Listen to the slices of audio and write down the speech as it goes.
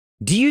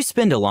Do you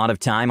spend a lot of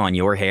time on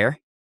your hair?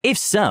 If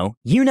so,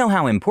 you know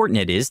how important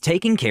it is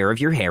taking care of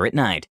your hair at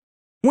night.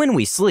 When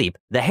we sleep,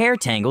 the hair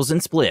tangles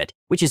and split,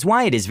 which is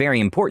why it is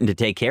very important to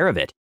take care of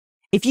it.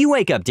 If you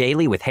wake up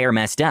daily with hair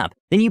messed up,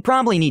 then you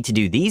probably need to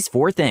do these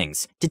 4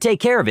 things to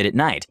take care of it at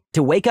night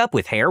to wake up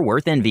with hair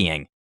worth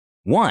envying.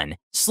 1.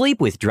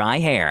 Sleep with dry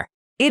hair.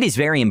 It is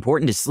very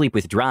important to sleep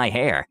with dry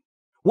hair.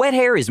 Wet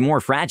hair is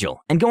more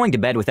fragile, and going to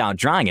bed without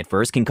drying it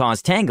first can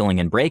cause tangling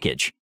and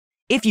breakage.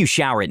 If you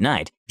shower at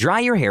night,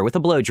 dry your hair with a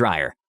blow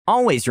dryer,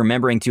 always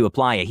remembering to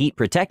apply a heat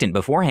protectant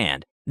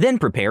beforehand, then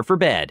prepare for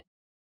bed.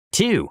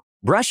 2.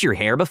 Brush your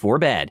hair before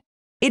bed.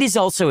 It is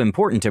also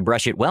important to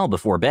brush it well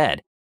before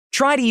bed.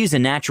 Try to use a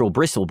natural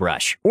bristle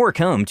brush or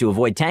comb to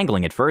avoid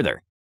tangling it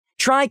further.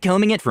 Try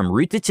combing it from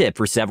root to tip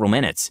for several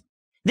minutes.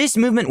 This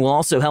movement will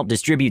also help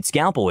distribute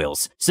scalp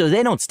oils so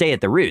they don't stay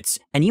at the roots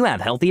and you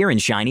have healthier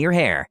and shinier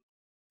hair.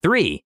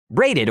 3.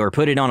 Braid it or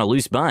put it on a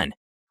loose bun.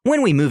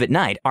 When we move at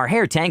night, our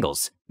hair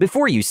tangles.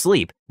 Before you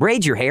sleep,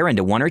 braid your hair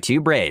into 1 or 2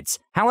 braids,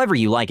 however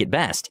you like it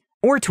best,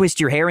 or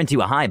twist your hair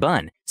into a high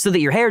bun so that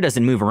your hair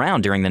doesn't move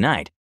around during the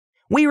night.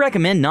 We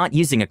recommend not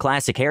using a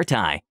classic hair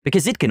tie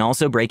because it can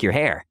also break your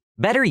hair.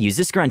 Better use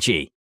a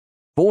scrunchie.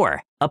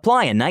 4.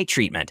 Apply a night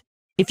treatment.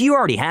 If you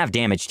already have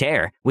damaged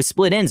hair, with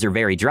split ends or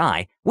very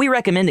dry, we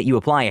recommend that you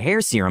apply a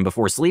hair serum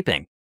before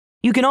sleeping.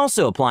 You can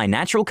also apply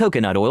natural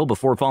coconut oil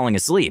before falling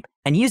asleep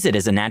and use it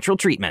as a natural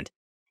treatment.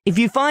 If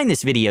you find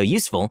this video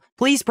useful,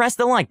 please press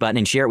the like button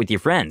and share it with your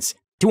friends.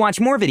 To watch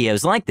more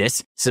videos like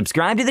this,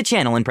 subscribe to the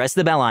channel and press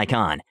the bell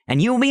icon,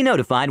 and you will be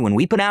notified when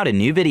we put out a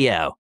new video.